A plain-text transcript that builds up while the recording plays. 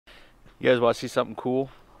You guys want to see something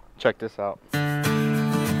cool? Check this out.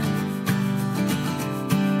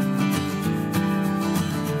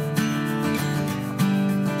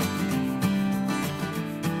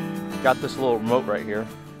 Got this little remote right here,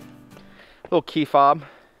 little key fob,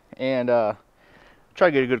 and try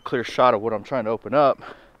to get a good clear shot of what I'm trying to open up.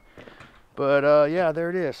 But yeah,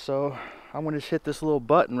 there it is. So I'm gonna just hit this little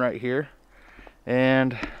button right here,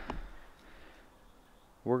 and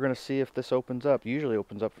we're gonna see if this opens up. Usually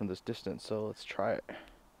opens up from this distance, so let's try it.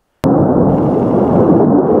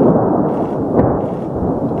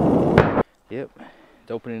 Yep,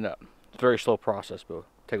 it's opening up. It's a very slow process, but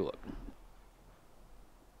take a look.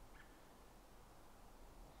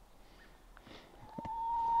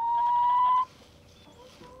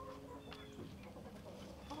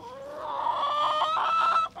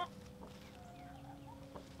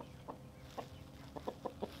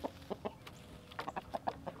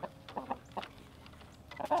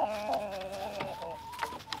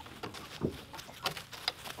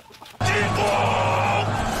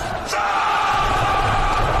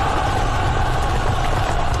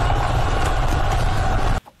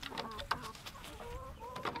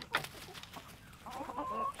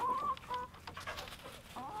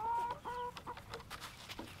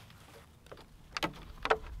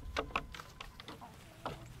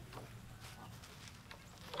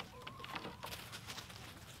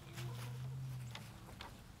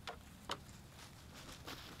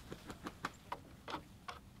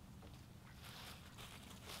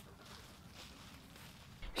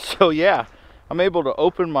 So yeah, I'm able to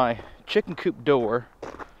open my chicken coop door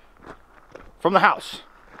from the house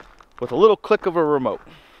with a little click of a remote.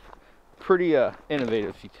 Pretty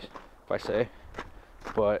innovative, if I say.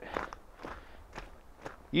 But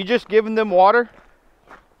you just giving them water?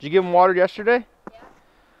 Did you give them water yesterday? Yeah.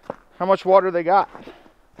 How much water they got?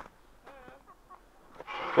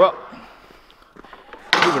 Well,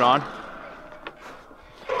 moving on.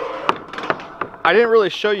 I didn't really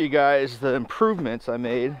show you guys the improvements I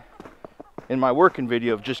made in my working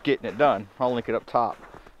video of just getting it done. I'll link it up top.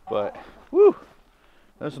 But, whoo,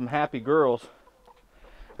 there's some happy girls.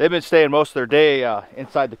 They've been staying most of their day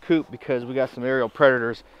inside the coop because we got some aerial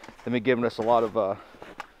predators that have been giving us a lot of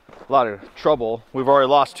trouble. We've already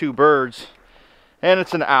lost 2 birds, and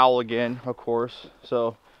it's an owl again, of course.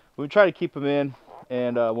 So we try to keep them in,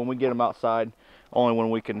 and when we get them outside, only when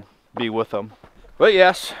we can be with them. But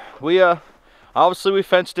yes, we obviously we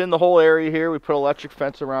fenced in the whole area here. We put electric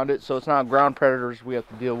fence around it, so it's not ground predators we have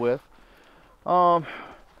to deal with.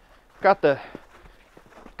 Got the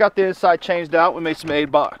inside changed out. We made some egg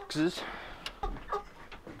boxes.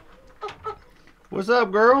 What's up,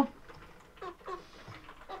 girl?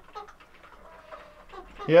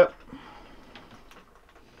 Yep.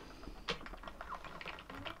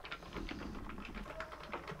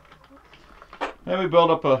 And we built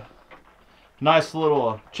up a nice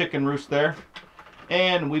little chicken roost there.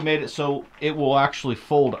 And we made it so it will actually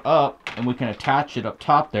fold up and we can attach it up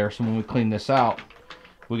top there, so when we clean this out,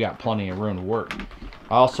 we got plenty of room to work.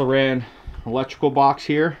 I also ran an electrical box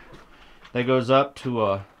here that goes up to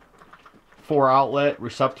a 4 outlet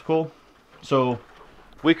receptacle, so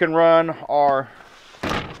we can run our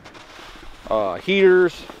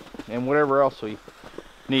heaters and whatever else we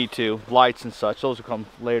need to, lights and such. Those will come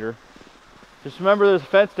later. Just remember there's a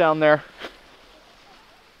fence down there.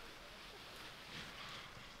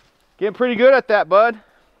 Getting pretty good at that, bud.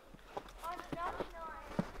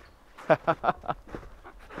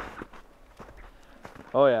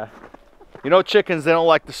 Oh yeah. You know, chickens, they don't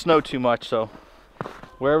like the snow too much, so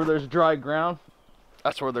wherever there's dry ground,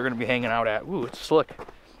 that's where they're gonna be hanging out at. Ooh, it's slick.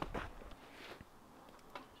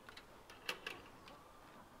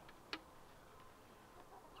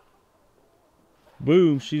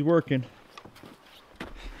 Boom, she's working.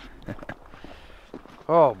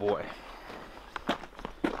 Oh boy.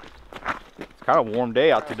 It's kind of a warm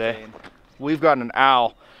day out today. We've got an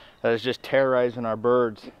owl that is just terrorizing our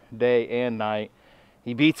birds day and night.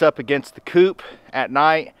 He beats up against the coop at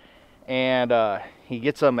night, and he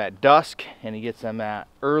gets them at dusk, and he gets them at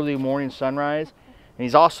early morning sunrise, and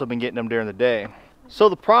he's also been getting them during the day. So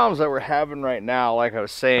the problems that we're having right now, like I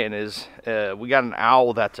was saying, is we got an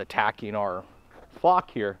owl that's attacking our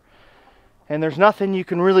flock here, and there's nothing you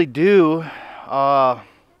can really do about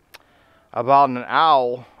an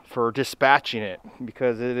owl for dispatching it,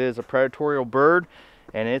 because it is a predatory bird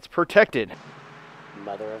and it's protected.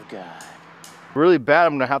 Mother of God. Really bad,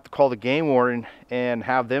 I'm gonna have to call the game warden and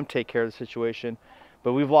have them take care of the situation.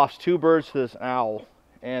 But we've lost 2 birds to this owl,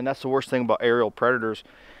 and that's the worst thing about aerial predators,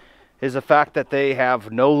 is the fact that they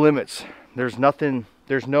have no limits. There's nothing,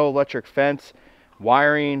 there's no electric fence,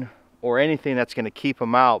 wiring, or anything that's going to keep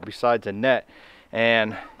them out besides a net.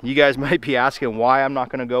 And you guys might be asking why I'm not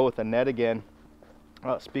going to go with a net again.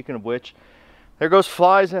 Speaking of which, there goes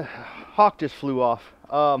flies. A hawk just flew off.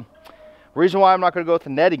 Reason why I'm not going to go with the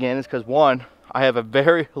net again is because, one, I have a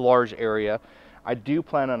very large area. I do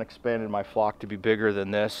plan on expanding my flock to be bigger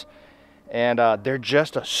than this. And they're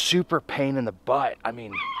just a super pain in the butt. I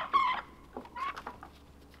mean,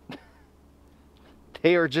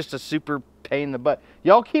 they are just a super pain in the butt.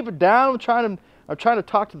 Y'all keep it down. I'm trying to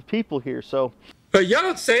talk to the people here. So, but y'all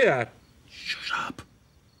don't say that. Shut up.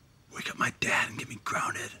 Wake up my dad and get me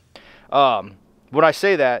grounded. When I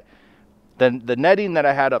say that, then the netting that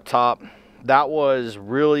I had up top, that was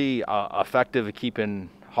really effective at keeping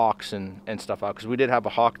hawks and stuff out, because we did have a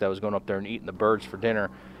hawk that was going up there and eating the birds for dinner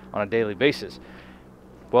on a daily basis.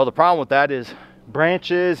 Well, the problem with that is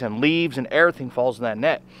branches and leaves and everything falls in that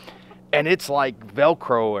net, and it's like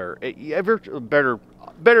Velcro. Or better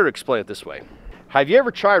to explain it this way. Have you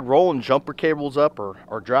ever tried rolling jumper cables up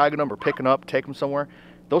or dragging them or picking them up, take them somewhere?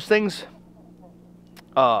 Those things,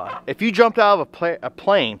 if you jumped out of a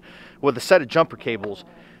plane with a set of jumper cables,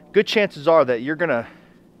 good chances are that you're gonna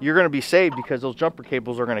be saved, because those jumper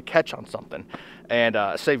cables are gonna catch on something and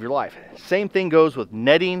save your life. Same thing goes with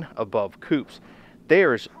netting above coops.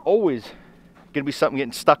 There's always gonna be something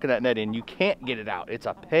getting stuck in that netting, and you can't get it out. It's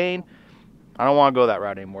a pain. I don't want to go that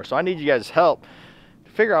route anymore. So I need you guys' help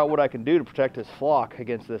to figure out what I can do to protect this flock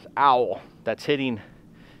against this owl that's hitting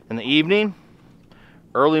in the evening,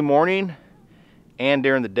 early morning, and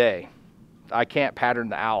during the day. I can't pattern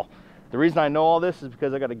the owl. The reason I know all this is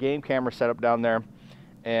because I got a game camera set up down there,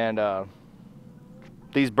 and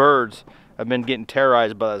these birds have been getting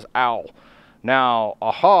terrorized by this owl. Now,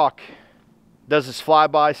 a hawk does this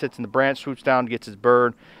flyby, sits in the branch, swoops down, gets his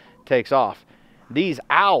bird, takes off. These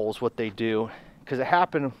owls, what they do, because it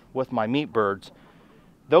happened with my meat birds,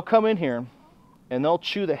 they'll come in here and they'll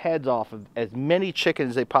chew the heads off of as many chickens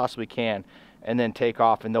as they possibly can, and then take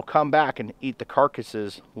off, and they'll come back and eat the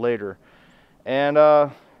carcasses later. And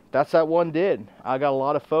that's that one did. I got a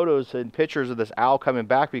lot of photos and pictures of this owl coming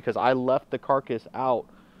back, because I left the carcass out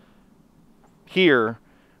here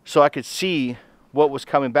so I could see what was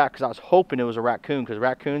coming back, because I was hoping it was a raccoon, because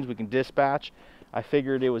raccoons we can dispatch. I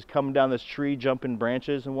figured it was coming down this tree, jumping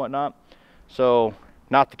branches and whatnot. So,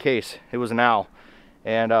 not the case. It was an owl.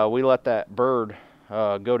 And we let that bird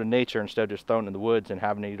go to nature instead of just throwing it in the woods and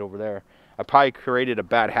having it eat over there. I probably created a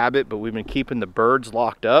bad habit, but we've been keeping the birds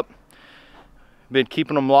locked up. Been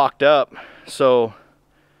keeping them locked up so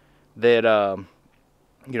that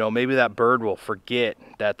you know, maybe that bird will forget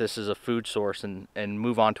that this is a food source and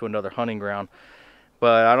move on to another hunting ground.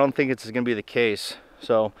 But I don't think it's going to be the case.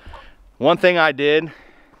 So one thing I did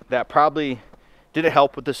that probably didn't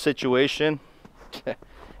help with this situation,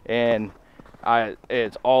 and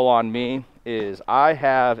it's all on me, is I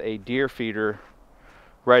have a deer feeder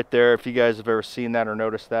right there. If you guys have ever seen that or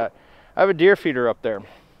noticed that, I have a deer feeder up there.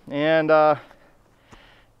 And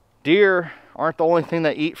deer aren't the only thing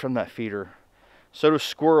that eat from that feeder. So do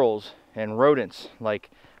squirrels and rodents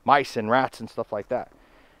like mice and rats and stuff like that.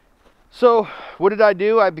 So what did I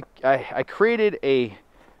do? I created a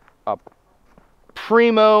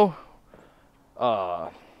primo,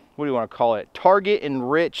 what do you want to call it? Target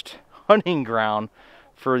enriched hunting ground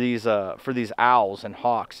for these owls and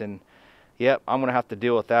hawks. And yep, I'm gonna have to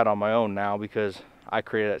deal with that on my own now, because I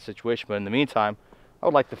created that situation. But in the meantime, I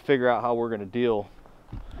would like to figure out how we're gonna deal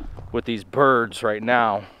with these birds right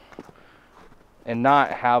now and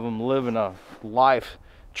not have them living a life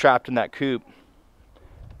trapped in that coop.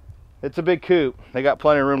 It's a big coop. They got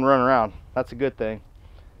plenty of room to run around. That's a good thing.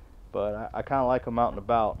 But I kind of like them out and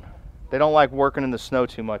about. They don't like working in the snow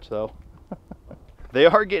too much though. They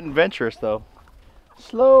are getting venturous though.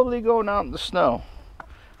 Slowly going out in the snow.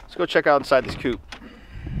 Let's go check out inside this coop.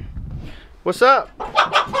 What's up?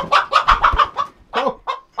 Oh.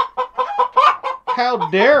 How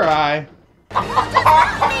dare I?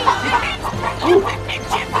 Ooh.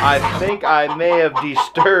 I think I may have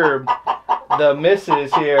disturbed the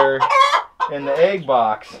missus here in the egg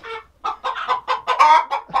box.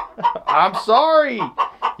 I'm sorry.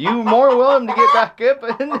 You more willing to get back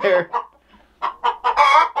up in there.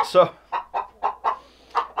 So,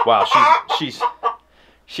 wow, she's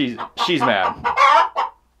mad.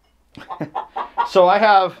 So I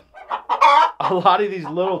have a lot of these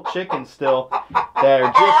little chickens still that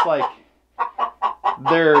are just like,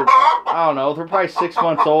 I don't know, they're probably 6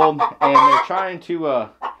 months old, and they're trying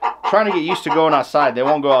to get used to going outside. They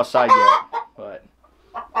won't go outside yet, but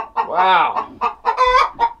wow,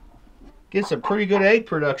 get some pretty good egg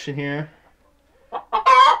production here.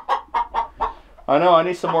 I know, I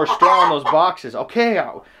need some more straw in those boxes. Okay,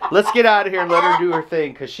 let's get out of here and let her do her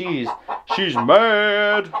thing, because she's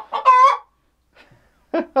mad.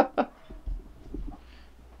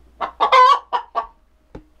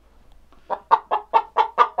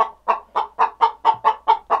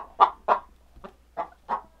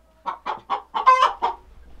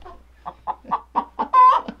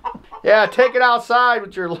 Yeah, take it outside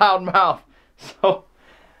with your loud mouth. So,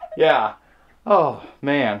 yeah. Oh,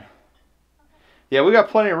 man. Yeah, we got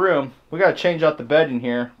plenty of room. We got to change out the bed in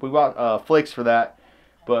here. We bought flakes for that.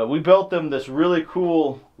 But we built them this really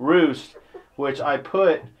cool roost, which I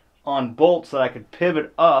put on bolts that I could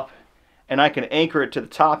pivot up, and I can anchor it to the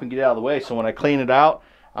top and get it out of the way. So when I clean it out,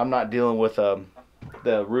 I'm not dealing with the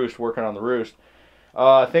roost, working on the roost.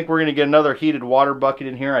 I think we're going to get another heated water bucket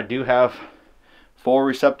in here. I do have 4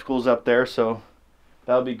 receptacles up there, so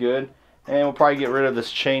that'll be good. And we'll probably get rid of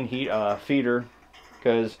this chain heat feeder,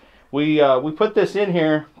 because we put this in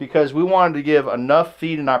here because we wanted to give enough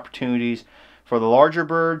feeding opportunities for the larger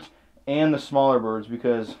birds and the smaller birds,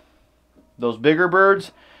 because those bigger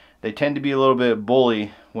birds, they tend to be a little bit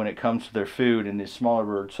bully when it comes to their food, and these smaller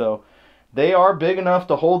birds. So they are big enough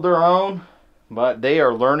to hold their own, but they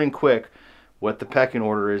are learning quick what the pecking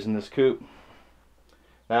order is in this coop.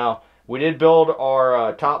 Now, we did build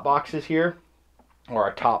our top boxes here, or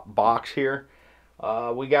our top box here.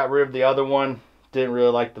 We got rid of the other one. Didn't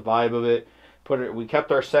really like the vibe of it. We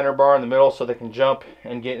kept our center bar in the middle so they can jump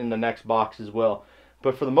and get in the next box as well.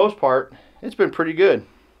 But for the most part, it's been pretty good.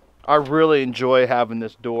 I really enjoy having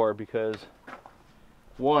this door because,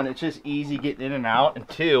 1, it's just easy getting in and out, and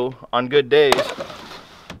 2, on good days,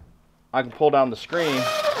 I can pull down the screen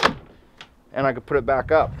and I can put it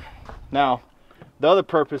back up. Now, the other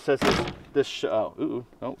purpose that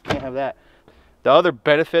no, can't have that. The other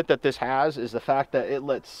benefit that this has is the fact that it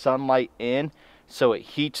lets sunlight in, so it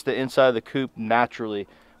heats the inside of the coop naturally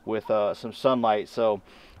with some sunlight. So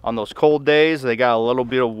on those cold days, they got a little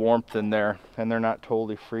bit of warmth in there, and they're not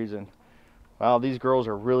totally freezing. Wow, these girls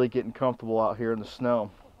are really getting comfortable out here in the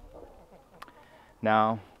snow.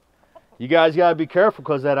 Now, you guys gotta be careful,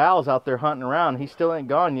 because that owl's out there hunting around. He still ain't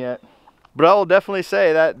gone yet. But I will definitely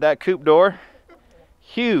say that coop door,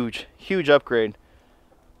 huge upgrade.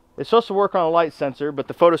 It's supposed to work on a light sensor, but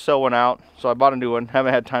the photocell went out, so I bought a new one.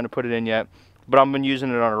 Haven't had time to put it in yet, but I've been using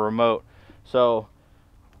it on a remote. So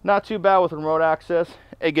not too bad with remote access.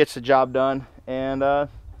 It gets the job done, and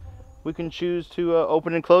we can choose to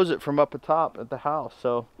open and close it from up at top at the house.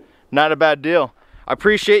 So not a bad deal. I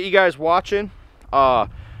appreciate you guys watching.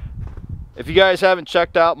 If you guys haven't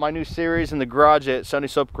checked out my new series in the garage at Sunny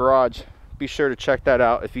Soap Garage, be sure to check that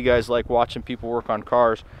out if you guys like watching people work on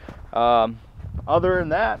cars. Other than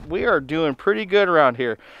that, we are doing pretty good around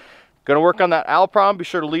here. Gonna work on that owl problem. Be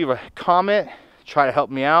sure to leave a comment, try to help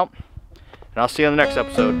me out, and I'll see you on the next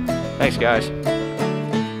episode. Thanks, guys.